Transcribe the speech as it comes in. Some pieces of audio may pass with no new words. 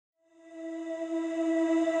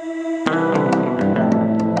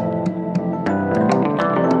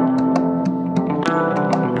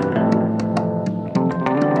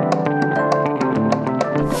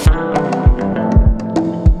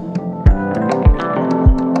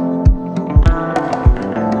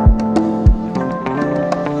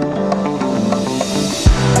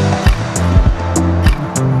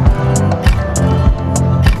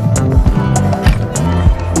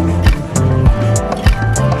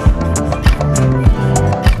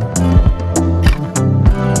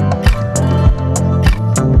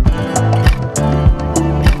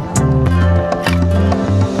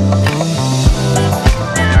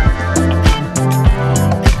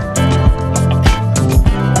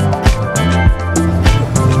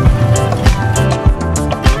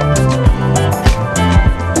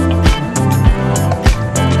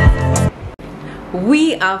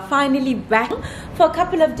are finally back for a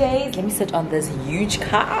couple of days. Let me sit on this huge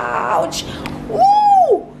couch.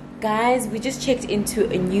 Woo! Guys, we just checked into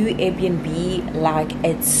a new Airbnb. Like,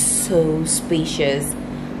 it's so spacious.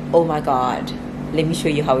 Oh my god. Let me show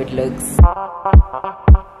you how it looks.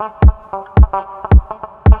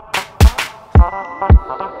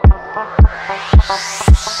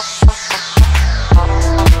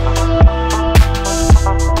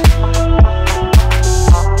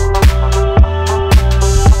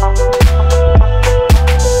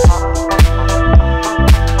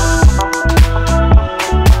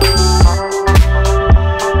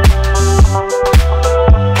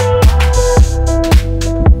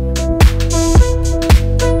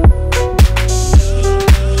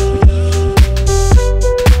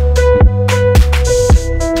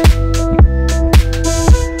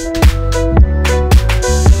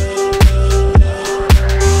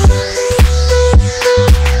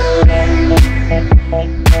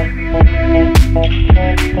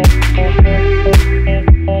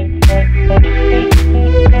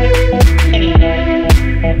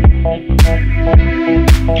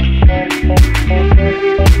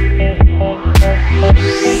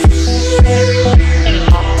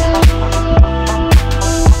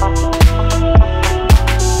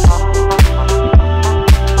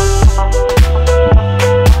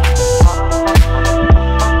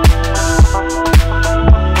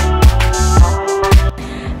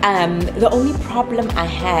 The only problem I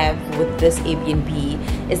have with this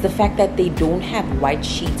Airbnb is the fact that they don't have white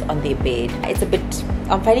sheets on their bed. It's a bit,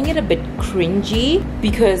 I'm finding it a bit cringy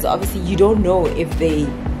because obviously you don't know if they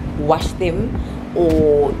wash them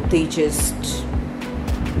or they just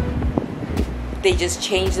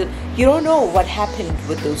change them. You don't know what happened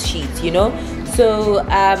with those sheets, you know. So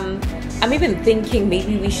I'm even thinking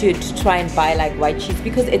maybe we should try and buy like white sheets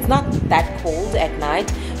because it's not that cold at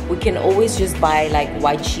night. We can always just buy like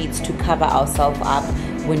white sheets to cover ourselves up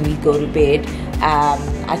when we go to bed.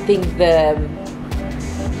 I think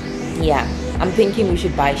I'm thinking we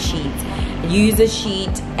should buy sheets, use a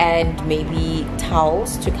sheet and maybe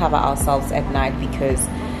towels to cover ourselves at night because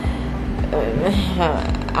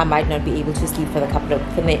I might not be able to sleep for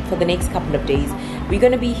the next couple of days. We're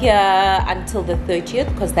gonna be here until the 30th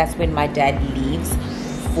because that's when my dad leaves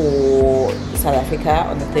for South Africa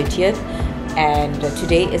on the 30th. And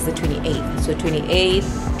today is the 28th, so 28th,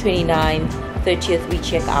 29th, 30th we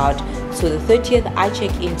check out. So the 30th I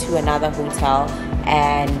check into another hotel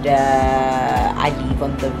and I leave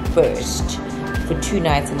on the 1st for 2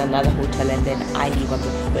 nights in another hotel, and then I leave on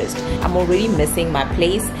the 1st. I'm already missing my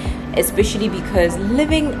place, especially because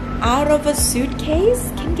living out of a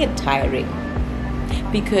suitcase can get tiring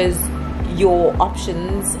because your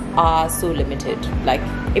options are so limited. Like,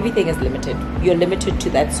 everything is limited. You're limited to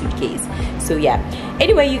that suitcase. So yeah,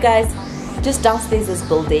 anyway, you guys, just downstairs this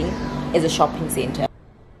building is a shopping center.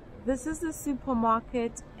 This is the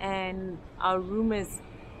supermarket and our room is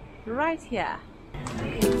right here.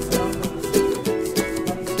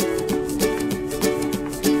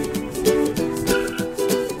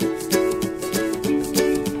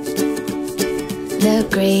 The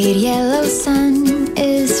great yellow sun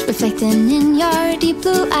is reflecting in your deep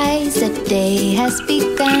blue eyes. The day has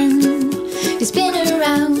begun. You spin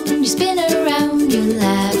around, you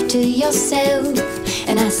laugh to yourself.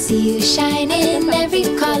 And I see you shine in every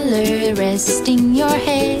color, resting your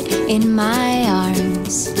head in my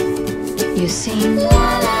arms. You sing la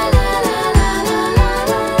la la.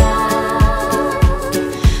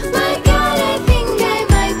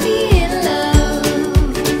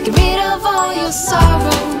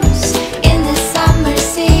 Sorrows in the summer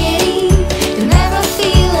city, you'll never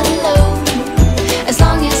feel alone as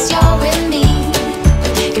long as you're with me.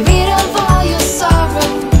 Get rid of all your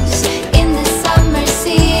sorrows in the summer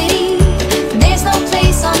city. There's no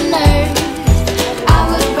place on earth I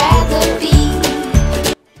would rather be.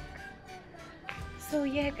 So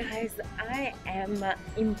yeah, guys, I am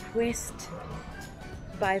impressed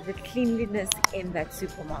by the cleanliness in that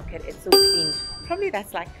supermarket. It's so clean. Probably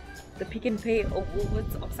that's like the Pick and Pay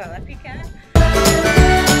awards of South Africa.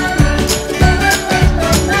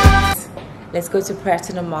 Let's go to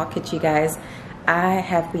Pratunum Market, you guys. I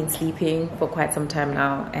have been sleeping for quite some time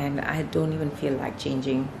now and I don't even feel like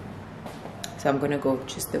changing. So I'm gonna go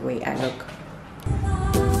just the way I look.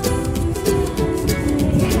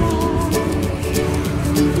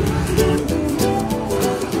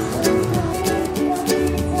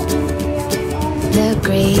 The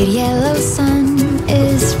great yellow sun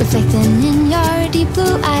is reflecting in your deep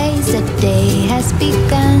blue eyes. The day has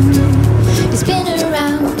begun. You spin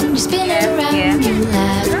around, you spin around, you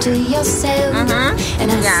laugh to yourself.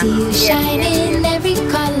 And I see you shine in every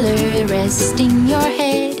color, resting your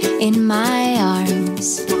head in my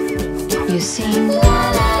arms. You sing la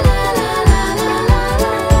la la la la la la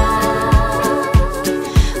la.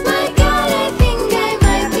 My God, I think I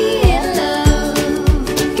might be in love.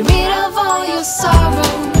 Get rid of all your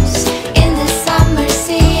sorrows in the summer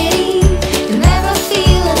city. You'll never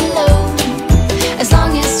feel alone as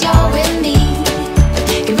long as you're with me.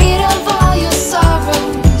 Get rid of all your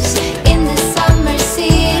sorrows in the summer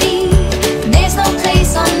city. There's no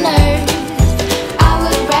place on earth I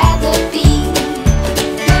would rather be.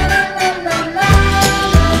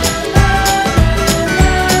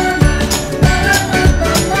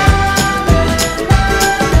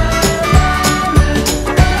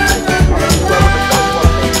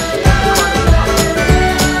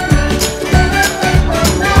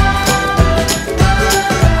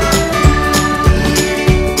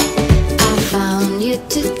 I found you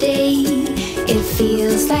today. It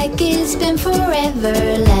feels like it's been forever,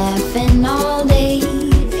 laughing all day.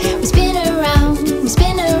 We spin around, we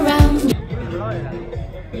spin around.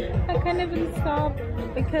 I can't even stop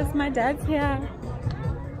because my dad's here.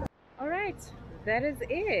 Alright, that is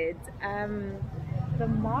it. The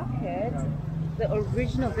market, the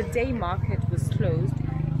original, the day market was closed,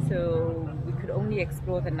 so we could only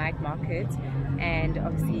explore the night market. And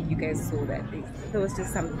obviously you guys saw that there was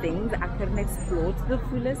just some things I couldn't explore to the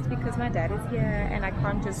fullest because my dad is here and I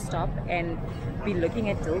can't just stop and be looking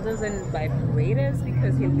at dildos and vibrators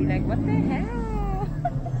because he'll be like, what the hell?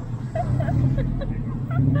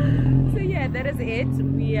 So yeah, that is it.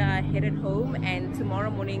 We are headed home, and tomorrow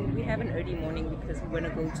morning we have an early morning because we want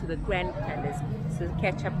to go to the Grand Palace. So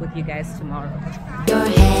catch up with you guys tomorrow. Your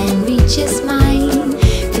hand reaches mine,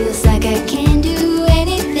 feels like I can't do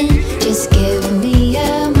anything. Just give me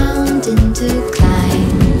a mountain to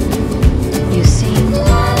climb. You sing la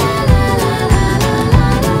la la la la la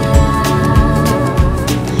la la.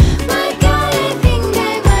 My God, I think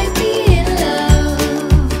I might be in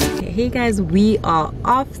love. Hey guys, we are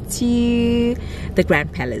off to the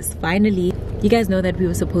Grand Palace finally. You guys know that we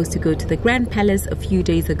were supposed to go to the Grand Palace a few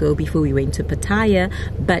days ago before we went to Pattaya,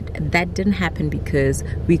 but that didn't happen because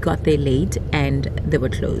we got there late and they were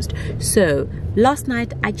closed. So last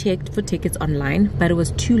night I checked for tickets online, but it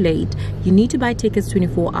was too late. You need to buy tickets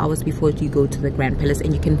 24 hours before you go to the Grand Palace,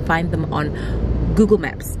 and you can find them on Google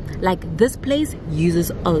Maps. Like, this place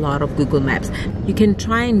uses a lot of Google Maps. You can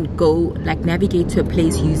try and go, like, navigate to a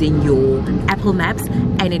place using your Apple Maps,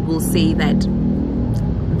 and it will say that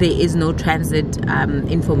there is no transit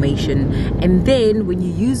information. And then when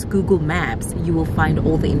you use Google Maps, you will find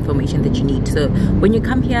all the information that you need. So when you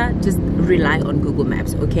come here, just rely on Google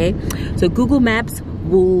Maps, okay? So Google Maps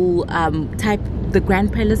will type the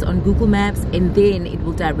Grand Palace on Google Maps, and then it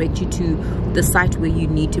will direct you to the site where you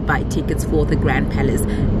need to buy tickets for the Grand Palace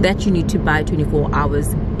that you need to buy 24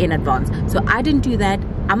 hours in advance. So I didn't do that.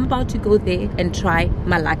 I'm about to go there and try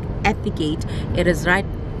my luck at the gate. It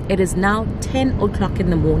is now 10 o'clock in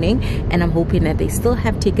the morning, and I'm hoping that they still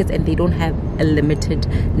have tickets and they don't have a limited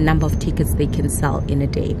number of tickets they can sell in a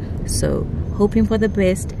day. So hoping for the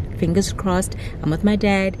best. Fingers crossed. I'm with my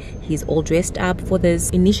dad. He's all dressed up for this.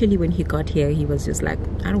 Initially when he got here, he was just like,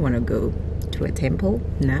 I don't want to go to a temple.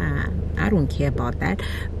 Nah, I don't care about that.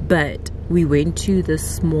 But we went to the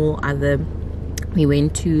we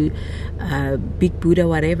went to Big Buddha,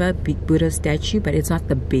 whatever, Big Buddha statue, but it's not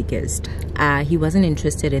the biggest. He wasn't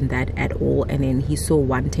interested in that at all. And then he saw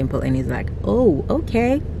one temple and he's like, oh,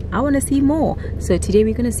 okay, I want to see more. So today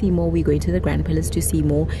we're going to see more. We're going to the Grand Palace to see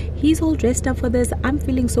more. He's all dressed up for this. I'm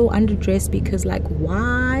feeling so underdressed because, like,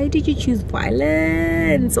 why did you choose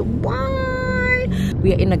violence? Why?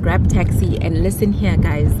 We are in a Grab taxi, and listen here,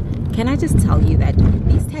 guys. Can I just tell you that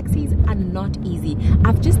these taxis are not easy.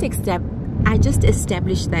 I just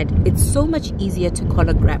established that it's so much easier to call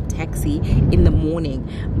a Grab taxi in the morning,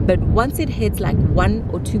 but once it hits like 1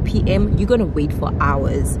 or 2 p.m. you're gonna wait for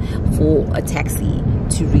hours for a taxi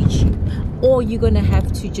to reach you, or you're gonna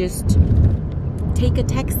have to just take a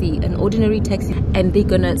taxi, an ordinary taxi, and they're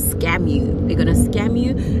gonna scam you.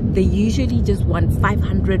 They usually just want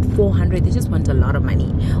 500, 400. They just want a lot of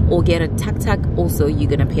money. Or get a tuk-tuk, also you're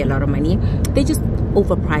gonna pay a lot of money. They just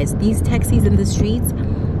overpriced these taxis in the streets.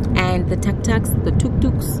 And the tuk-tuks, the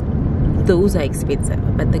tuk-tuks, those are expensive.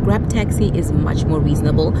 But the Grab taxi is much more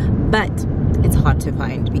reasonable, but it's hard to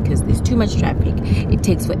find because there's too much traffic. It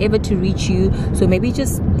takes forever to reach you. So maybe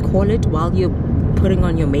just call it while you're putting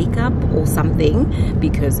on your makeup or something,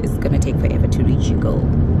 because it's gonna take forever to reach you, girl.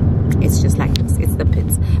 It's just like this. It's the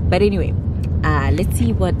pits. But anyway, let's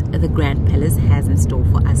see what the Grand Palace has in store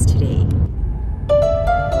for us today.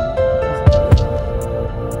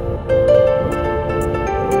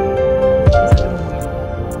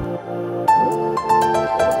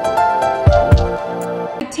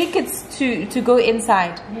 tickets to go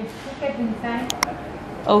inside. Yes, ticket inside.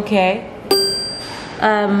 Okay.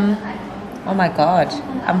 Oh my god,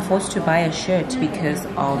 I'm forced to buy a shirt because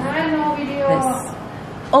of this.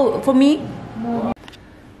 Oh, for me? No.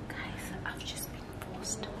 Guys, I've just been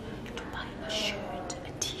forced to buy a shirt,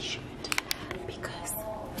 a t-shirt, because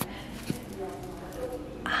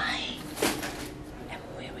I am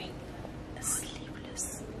wearing a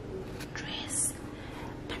sleeveless dress,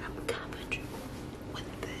 but I'm covered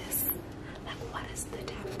with this. Like, what is the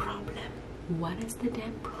damn problem? What is the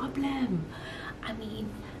damn problem? I mean,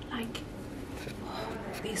 like,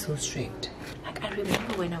 they're so strict. Like, I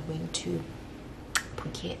remember when I went to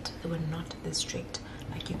Phuket, they were not this strict.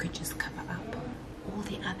 Like, you could just cover up. All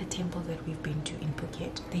the other temples that we've been to in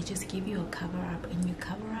Phuket, they just give you a cover up and you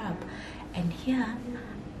cover up. And here,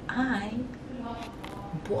 I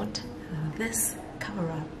bought this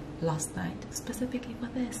cover up last night specifically for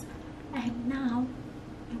this, and now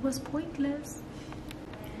it was pointless.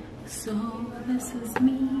 So this is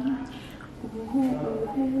me.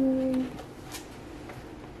 Ooh.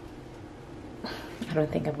 I don't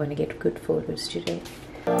think I'm going to get good photos today.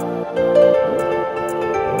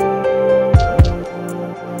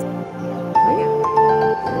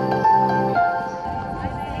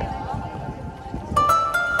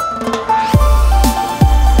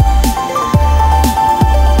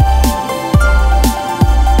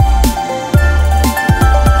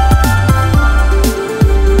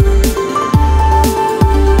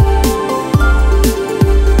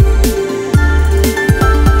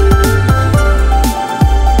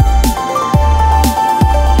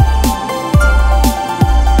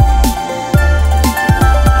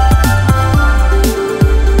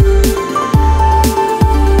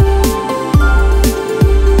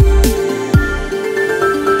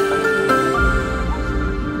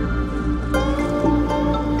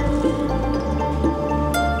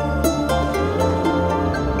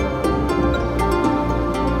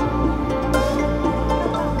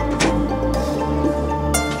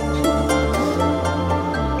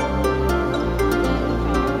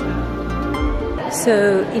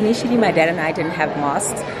 So initially my dad and I didn't have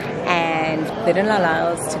masks and they didn't allow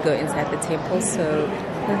us to go inside the temple, so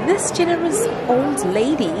this generous old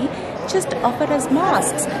lady just offered us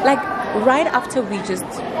masks, like right after we just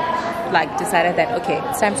like decided that okay,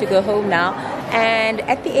 it's time to go home now. And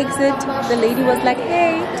at the exit the lady was like,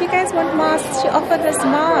 hey, do you guys want masks? She offered us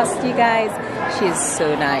masks, you guys. She's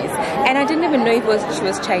so nice. And I didn't even know she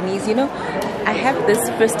was Chinese. You know, I have this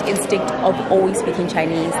first instinct of always speaking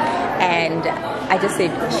Chinese, and I just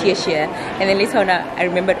said xie xie, and then later on I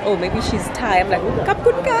remembered, oh, maybe she's Thai. I'm like,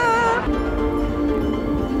 kapun ka.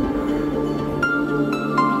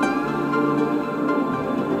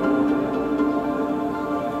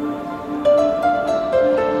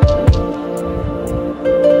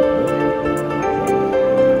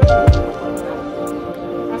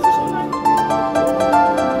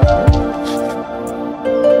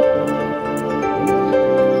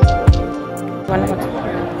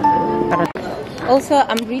 Also,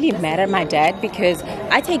 I'm really mad at my dad because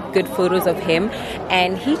I take good photos of him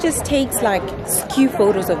and he just takes like skew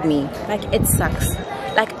photos of me. Like, it sucks.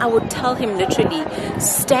 Like, I would tell him literally,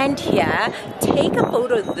 stand here, take a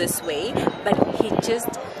photo this way, but he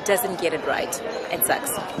just doesn't get it right. It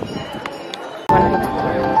sucks.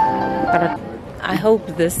 I hope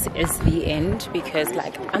this is the end because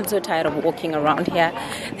like I'm so tired of walking around here.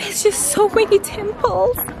 There's just so many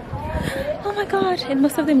temples. Oh my god, and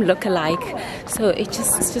most of them look alike, so it's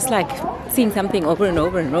just like seeing something over and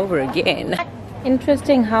over and over again.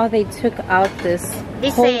 Interesting how they took out this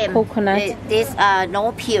whole coconut. This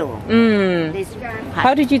no peel.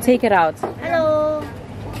 How did you take it out? Hello.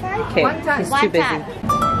 Okay, he's too busy.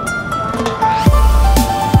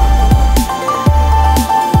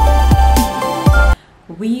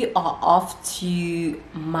 We are off to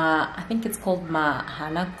I think it's called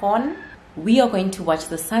Mahanakon. We are going to watch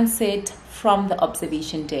the sunset from the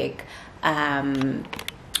observation deck,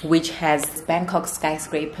 which has Bangkok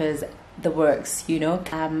skyscrapers, the works, you know.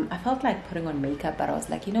 I felt like putting on makeup, but I was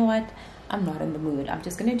like, you know what? I'm not in the mood. I'm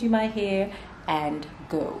just gonna do my hair and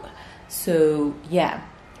go. So yeah,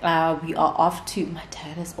 we are off to, my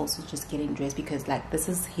dad is also just getting dressed because like this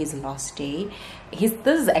is his last day. This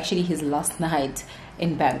is actually his last night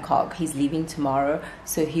in Bangkok. He's leaving tomorrow,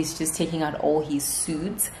 so he's just taking out all his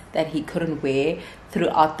suits that he couldn't wear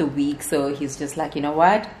throughout the week. So he's just like, you know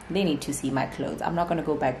what, they need to see my clothes. I'm not gonna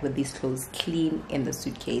go back with these clothes clean in the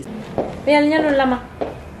suitcase.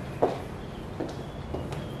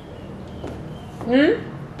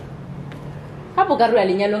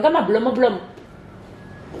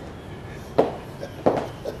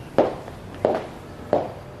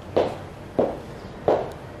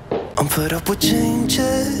 I'm fed up with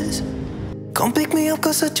changes. Come pick me up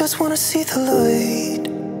cause I just wanna see the light.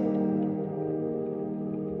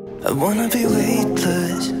 I wanna be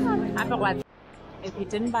weightless. If you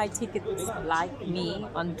didn't buy tickets like me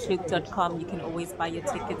on trip.com, you can always buy your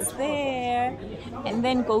tickets there and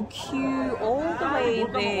then go queue all the way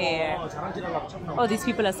there. Oh, these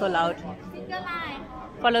people are so loud.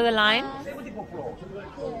 Follow the line.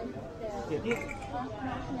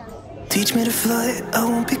 Teach me to fly, I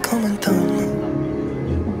won't be coming down.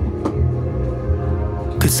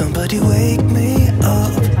 Could somebody wake me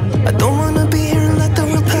up? I don't wanna be here and let the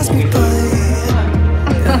world pass me by.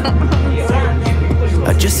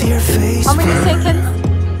 I just see her face. How many seconds?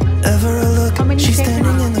 Ever a look, she's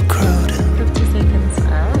standing in the crowd. 50 seconds.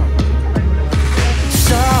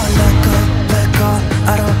 So let go,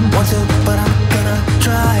 I don't want to, but I'm gonna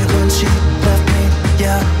try. When she left me,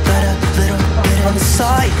 yeah, let a little bit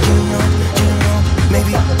inside. You know,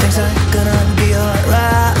 maybe things are gonna be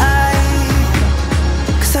alright.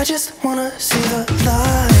 Cause I just wanna see the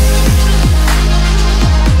light.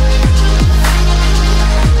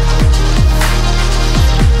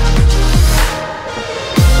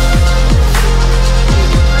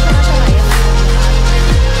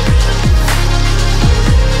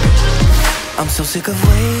 I'm so sick of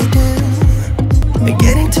waiting and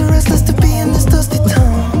getting too restless to be in this dusty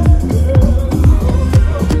town.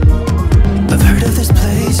 I've heard of this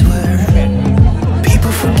place where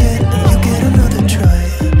people forget and you get another try.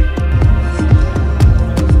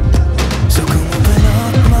 So come open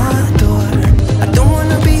up my door. I don't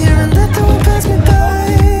wanna be here and let the world pass me by.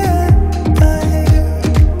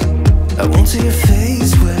 I won't see your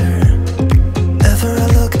face wherever I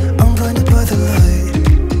look. I'm blinded by the light.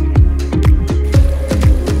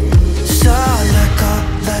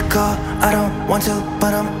 I don't want to,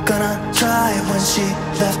 but I'm gonna try. When she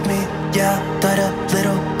left me, yeah, died a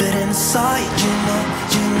little bit inside. You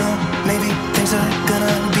know, maybe things are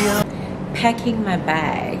gonna be up. Packing my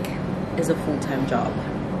bag is a full-time job.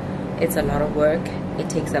 It's a lot of work. It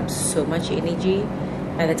takes up so much energy.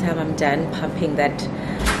 By the time I'm done pumping that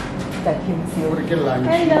vacuum seal.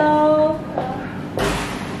 Hello.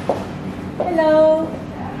 Hello.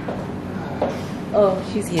 Oh,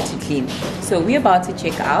 she's here to clean. So we're about to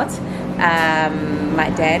check out. My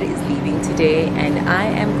dad is leaving today and I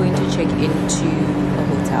am going to check into a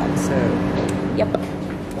hotel. So, yep.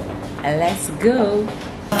 Let's go.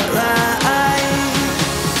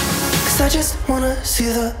 Cause I just wanna see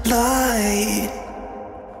the light.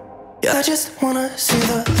 Yeah, I just wanna see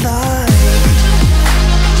the light.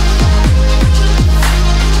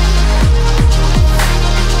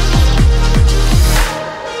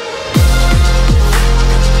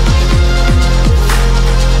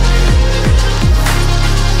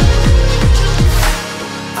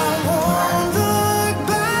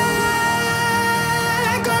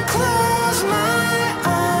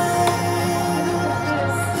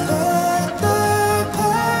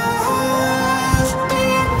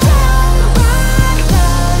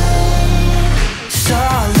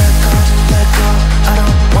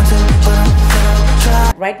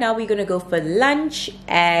 Right now we're gonna go for lunch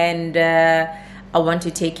and I want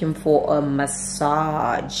to take him for a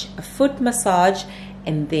massage, a foot massage,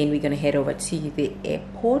 and then we're gonna head over to the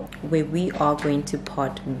airport where we are going to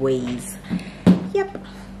part ways. Yep.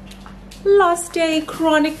 Last day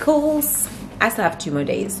chronicles. I still have 2 more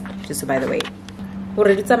days, just so by the way.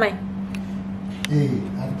 Already my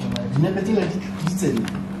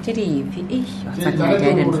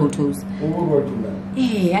dad and photos.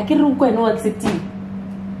 Hey, I can't no accept it.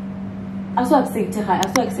 I so accept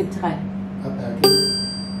her.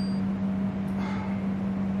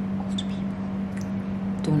 Most people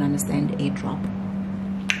don't understand airdrop.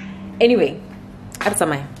 Anyway, that's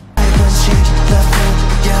my.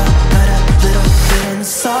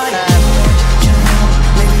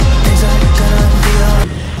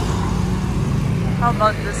 How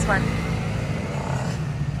about this one?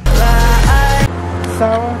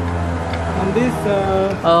 Sour and this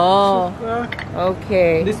Oh,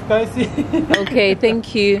 okay. this spicy. Okay,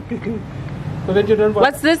 thank you. So that you don't want.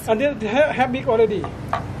 What's this? And this have big already.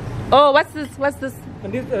 Oh, what's this? What's this?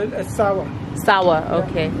 And this sour. Sour.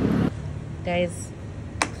 Okay, guys.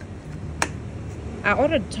 I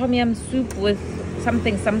ordered tom yum soup with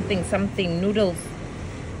something noodles,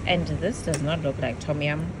 and this does not look like tom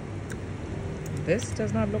yum. This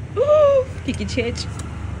does not look. Oh, Kiki Church.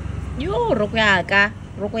 Yo, rokoyaka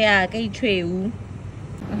ichweu.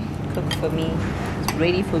 Cook for me. It's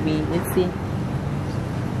ready for me. Let's see.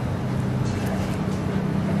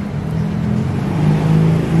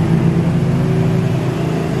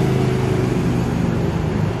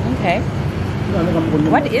 Okay.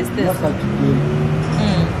 What is this?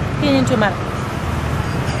 Pinyin tumat.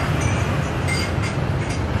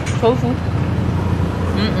 Tofu.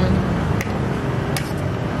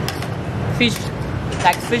 Fish,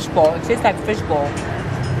 like fish ball. It tastes like fish ball.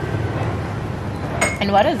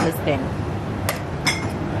 And what is this thing?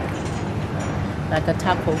 Like a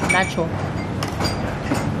taco, nacho.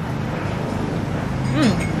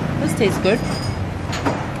 This tastes good.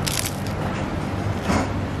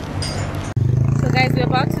 So guys, we're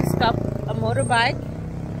about to stop a motorbike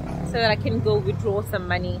so that I can go withdraw some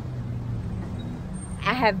money.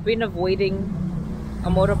 I have been avoiding a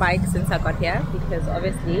motorbike since I got here because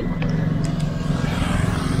obviously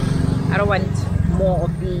I don't want more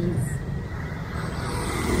of these.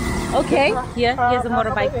 Okay, here's a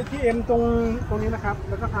motorbike. ATM ตรงนี้นะครับ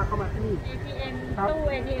แล้วก็พาเข้ามาที่นี่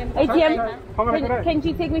ATM. Can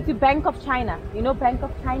you take me to Bank of China? You know Bank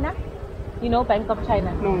of China? You know Bank of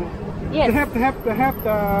China? No. Yes. They have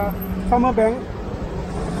the summer bank.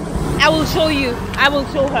 I will show you. I will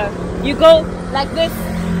show her. You go like this,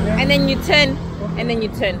 and then you turn, and then you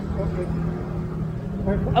turn.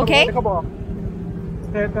 Okay.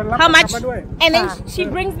 How much? And then she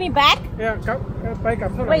brings me back.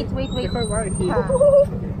 Wait.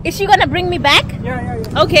 Is she gonna bring me back?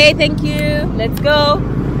 Yeah. Okay, thank you. Let's go.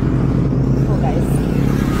 Oh, guys,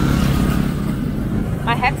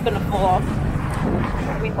 my hat's gonna fall off.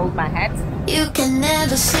 Let me hold my hat. You can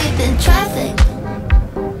never sleep in traffic.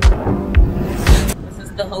 This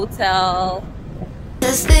is the hotel.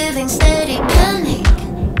 Just living steady panic.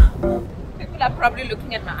 People are probably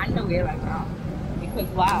looking at my underwear right now because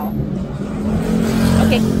wow.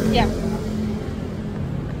 Okay, yeah.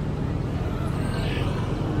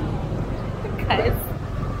 Guys,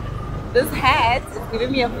 this hat is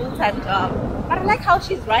giving me a full-time job. But I like how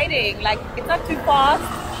she's riding. Like, it's not too fast.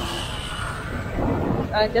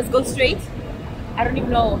 Just go straight. I don't even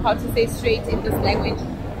know how to say straight in this language.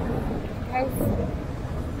 Guys.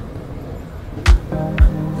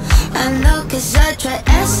 I know 'cause I try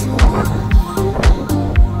asking.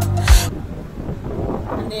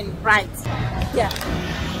 And then right. Yeah.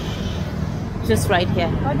 Just right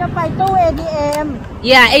here. ATM.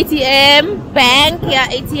 Yeah, ATM, bank, yeah,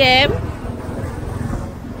 ATM.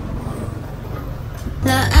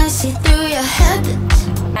 Now I see through your habits.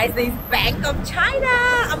 Guys, there's Bank of China.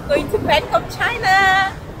 I'm going to Bank of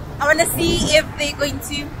China. I want to see if they're going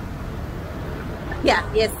to. Yeah,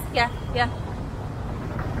 yes, yeah. Yeah.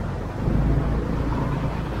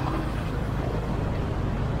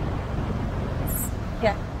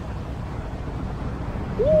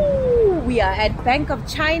 Ooh, we are at Bank of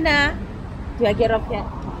China. Do I get off here?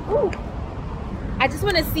 Ooh. I just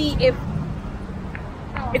want to see if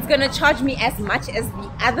it's gonna charge me as much as the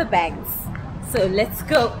other banks. So let's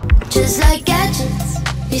go. Just like gadgets,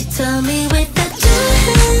 you tell me with the two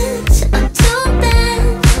hands, I'm too bad.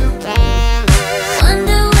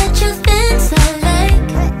 Wonder what you think I like.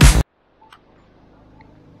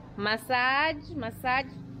 Massage.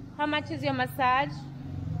 How much is your massage?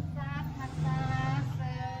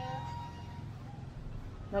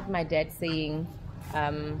 Not my dad saying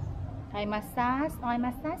Thai massage, oil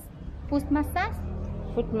massage, foot massage,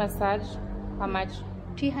 foot massage. How much?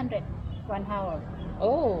 300 1 hour.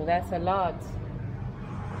 Oh, that's a lot.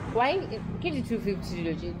 Why? Give it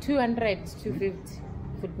 250. 200, 250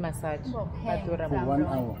 foot massage. For 1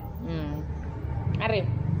 hour. Arif.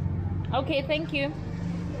 Okay, thank you.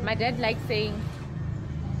 My dad likes saying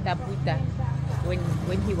Taputa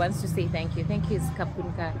when he wants to say thank you. Thank you,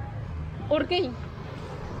 Kapunka. Okay.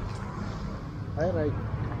 Right.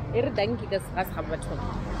 Danke, das Rashabaton.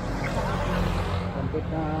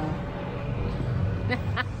 Kapunka.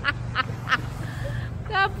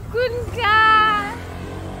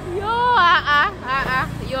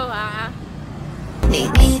 Yo.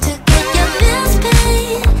 Need me to get your bills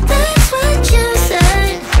paid. That's what you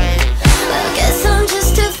said. I guess I'm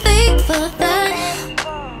just too fake for that.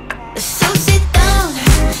 So sit down,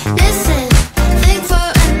 listen, think for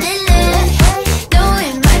a minute. Know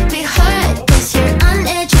it might be hard 'cause you're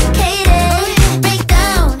uneducated. Break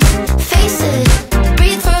down, face it,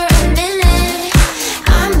 breathe for a minute.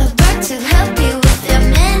 I'm about to help you with your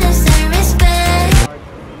manners and respect.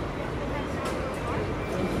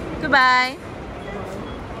 Goodbye.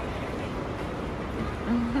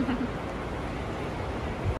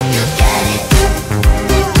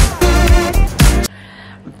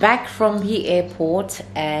 Back from the airport,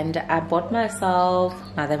 and I bought myself,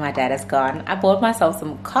 now that my dad is gone, I bought myself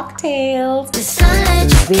some cocktails. It's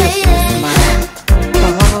uneducated.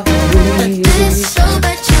 But this so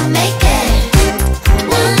but you make it.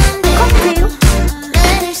 One day,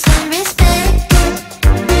 manners and respect.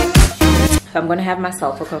 I'm gonna have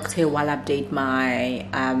myself a cocktail while I update my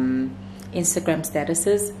Instagram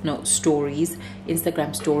statuses, no, stories,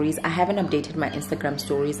 Instagram stories. I haven't updated my Instagram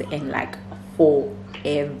stories in like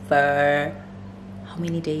forever. How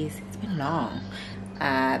many days? It's been long.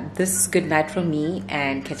 This is good night from me,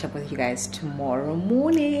 and catch up with you guys tomorrow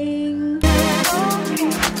morning.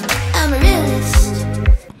 I'm a realist.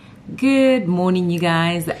 Good morning, you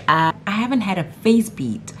guys. I haven't had a face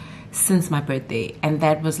beat since my birthday, and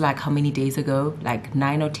that was like how many days ago? Like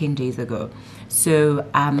 9 or 10 days ago. So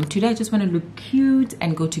today I just want to look cute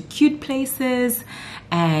and go to cute places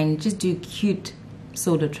and just do cute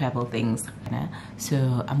solo travel things.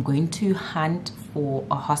 So I'm going to hunt for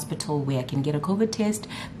a hospital where I can get a COVID test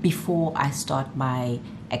before I start my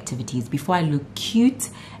activities, before I look cute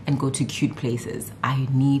and go to cute places. I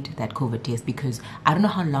need that COVID test because I don't know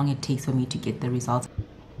how long it takes for me to get the results.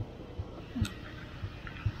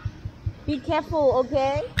 Be careful,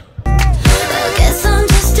 okay? I guess I'm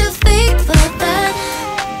just too fake for that.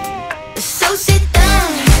 So sit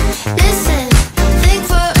down, listen, think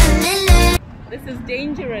for a minute. This is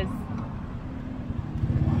dangerous.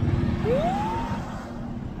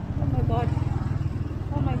 Oh my god.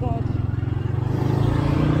 Oh my god.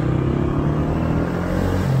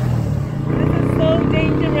 This is so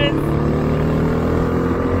dangerous.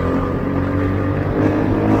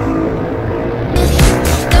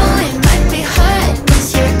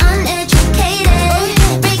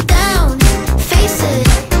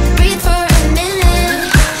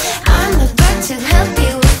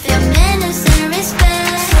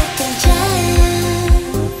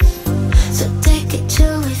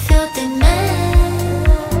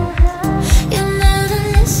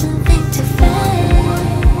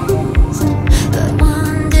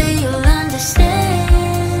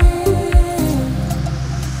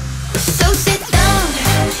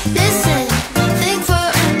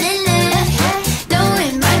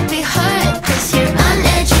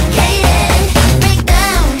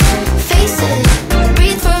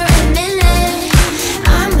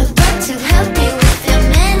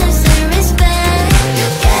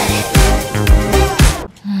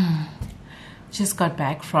 Just got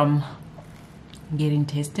back from getting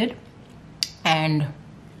tested, and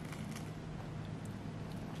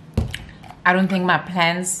I don't think my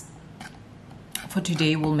plans for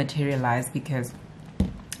today will materialize because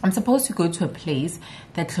I'm supposed to go to a place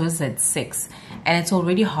that closes at 6 and it's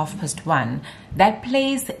already 1:30. That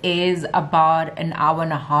place is about an hour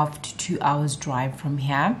and a half to 2 hours drive from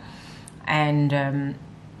here, and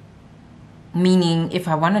meaning if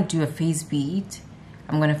I want to do a face beat,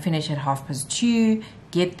 I'm gonna finish at 2:30,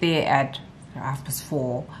 get there at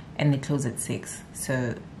 4:30, and they close at 6.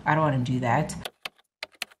 So I don't want to do that.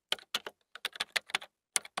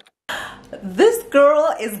 This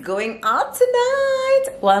girl is going out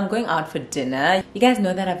tonight. Well, I'm going out for dinner. You guys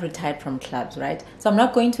know that I've retired from clubs, right? So I'm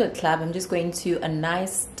not going to a club. I'm just going to a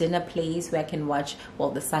nice dinner place where I can watch.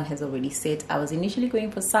 Well, the sun has already set. I was initially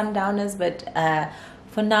going for sundowners, but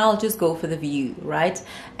for now, I'll just go for the view, right?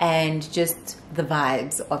 And just the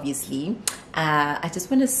vibes, obviously. I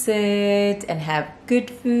just want to sit and have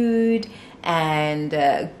good food and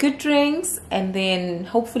good drinks, and then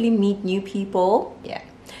hopefully meet new people. Yeah.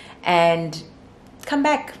 And come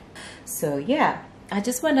back. So yeah, I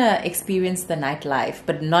just want to experience the nightlife,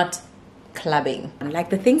 but not clubbing. Like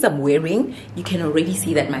the things I'm wearing, you can already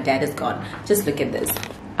see that my dad is gone. Just look at this.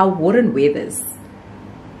 I wouldn't wear this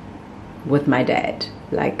with my dad.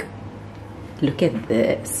 Like, look at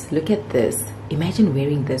this, look at this. Imagine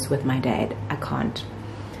wearing this with my dad. I can't.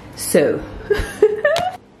 So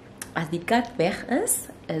as die kat weg is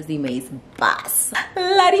die mens bas.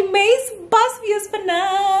 Laat die mens bas wees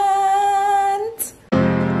vanaand.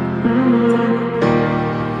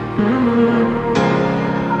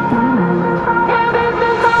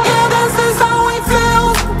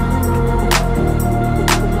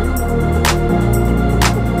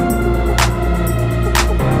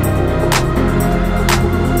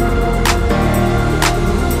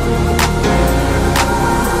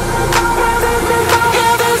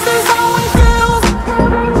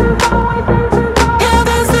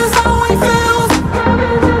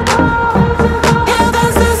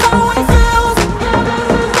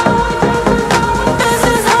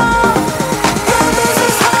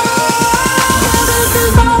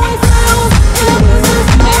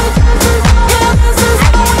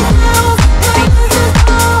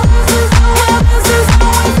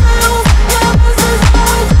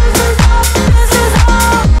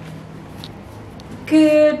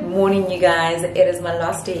 Good morning, you guys. It is my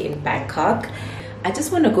last day in Bangkok. I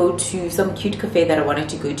just want to go to some cute cafe that I wanted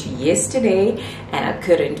to go to yesterday and I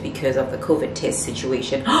couldn't because of the COVID test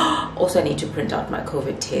situation. Also, I need to print out my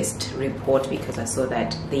COVID test report because I saw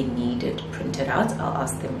that they needed printed out. I'll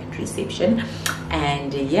ask them at reception.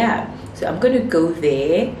 And yeah, so I'm going to go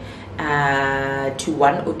there to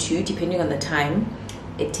 1 or 2 depending on the time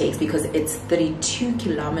it takes, because it's 32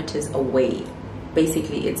 kilometers away.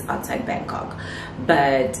 Basically it's outside Bangkok,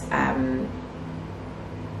 but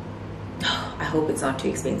I hope it's not too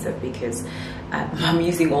expensive because I'm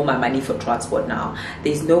using all my money for transport now.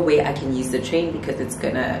 There's no way I can use the train because it's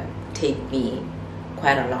gonna take me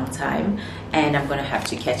quite a long time, and I'm gonna have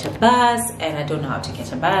to catch a bus, and I don't know how to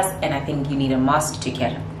catch a bus, and I think you need a mask to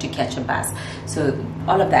catch a bus. So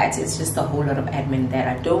all of that is just a whole lot of admin that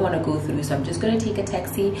I don't want to go through. So I'm just gonna take a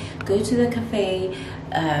taxi, go to the cafe,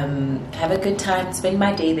 have a good time, spend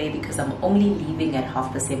my day there because I'm only leaving at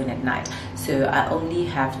 7:30 at night. So I only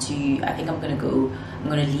have to, I think I'm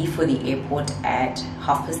gonna leave for the airport at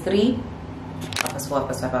 3:30,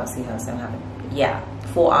 4:30, yeah,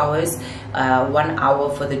 4 hours, 1 hour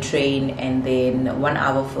for the train, and then 1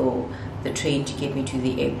 hour for the train to get me to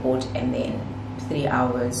the airport, and then 3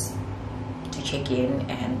 hours to check in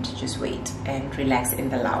and just wait and relax in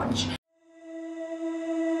the lounge.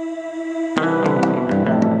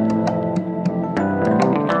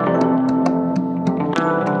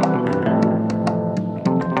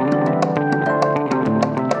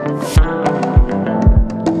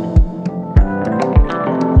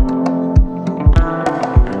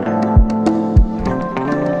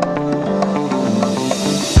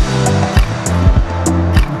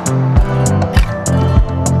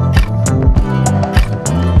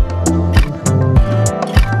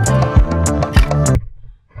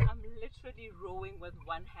 With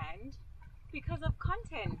one hand because of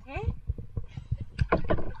content, eh?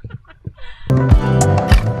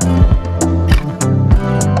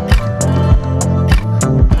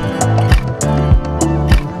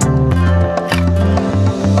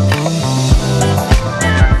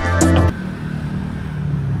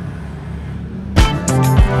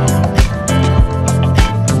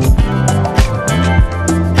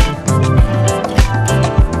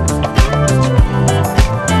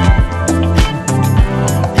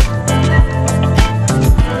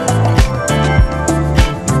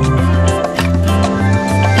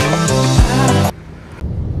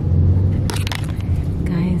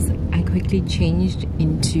 Changed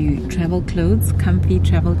into travel clothes, comfy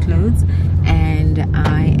travel clothes, and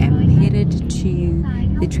I am headed to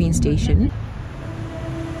the train station.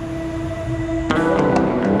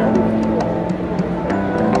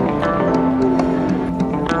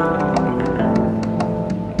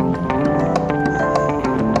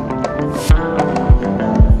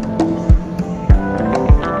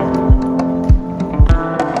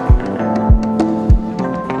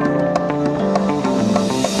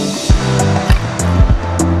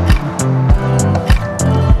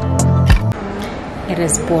 It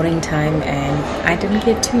is boarding time and I didn't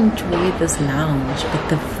get to enjoy this lounge, but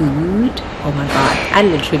the food, oh my god, I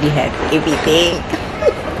literally had everything.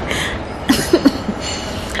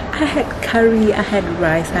 I had curry, I had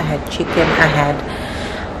rice, I had chicken, I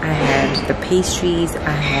had the pastries,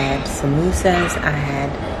 I had samosas, I had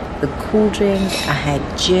the cool drinks, I had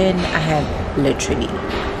gin, I had literally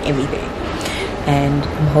everything. And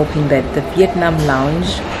I'm hoping that the Vietnam lounge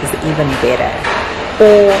is even better,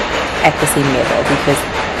 or at the same level, because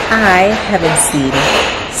I haven't seen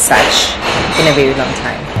such in a very long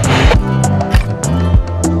time.